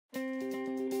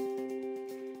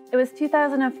It was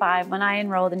 2005 when I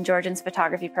enrolled in Georgian's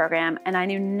photography program, and I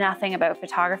knew nothing about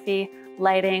photography,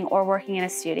 lighting, or working in a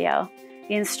studio.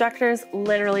 The instructors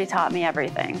literally taught me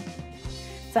everything.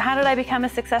 So how did I become a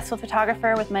successful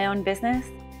photographer with my own business?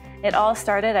 It all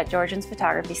started at Georgian's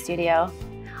photography studio.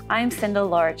 I'm Cindel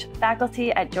Lorch,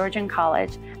 faculty at Georgian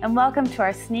College, and welcome to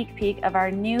our sneak peek of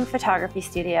our new photography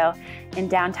studio in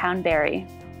downtown Barrie.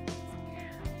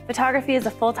 Photography is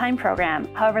a full-time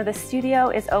program. However, the studio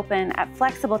is open at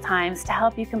flexible times to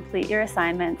help you complete your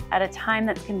assignments at a time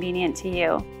that's convenient to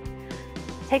you.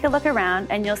 Take a look around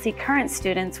and you'll see current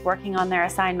students working on their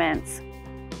assignments.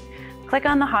 Click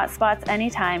on the hotspots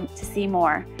anytime to see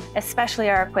more, especially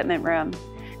our equipment room.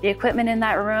 The equipment in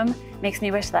that room makes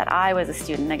me wish that I was a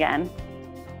student again.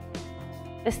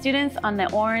 The students on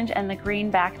the orange and the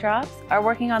green backdrops are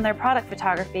working on their product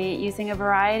photography using a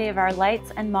variety of our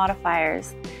lights and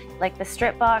modifiers, like the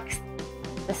strip box,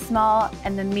 the small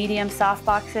and the medium soft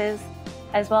boxes,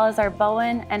 as well as our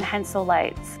Bowen and Hensel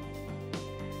lights.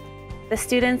 The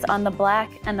students on the black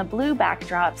and the blue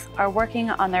backdrops are working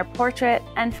on their portrait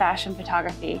and fashion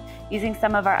photography using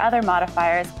some of our other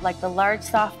modifiers like the large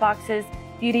soft boxes,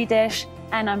 beauty dish,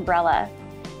 and umbrella.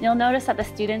 You'll notice that the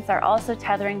students are also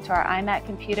tethering to our iMac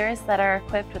computers that are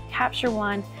equipped with Capture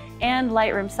One and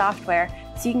Lightroom software,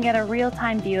 so you can get a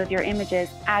real-time view of your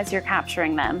images as you're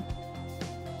capturing them.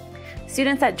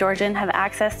 Students at Georgian have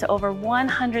access to over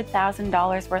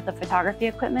 $100,000 worth of photography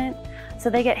equipment,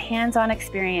 so they get hands-on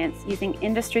experience using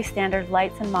industry-standard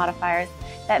lights and modifiers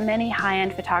that many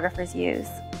high-end photographers use.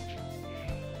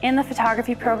 In the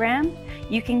photography program,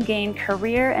 you can gain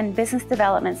career and business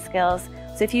development skills,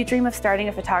 so if you dream of starting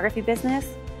a photography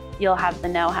business, you'll have the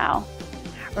know-how.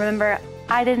 Remember,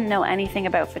 I didn't know anything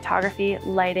about photography,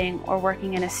 lighting, or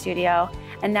working in a studio,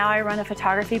 and now I run a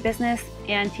photography business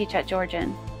and teach at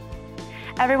Georgian.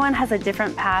 Everyone has a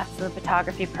different path to the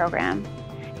photography program.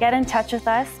 Get in touch with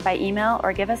us by email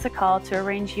or give us a call to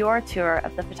arrange your tour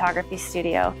of the photography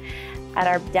studio at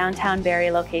our downtown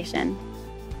Barrie location.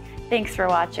 Thanks for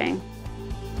watching.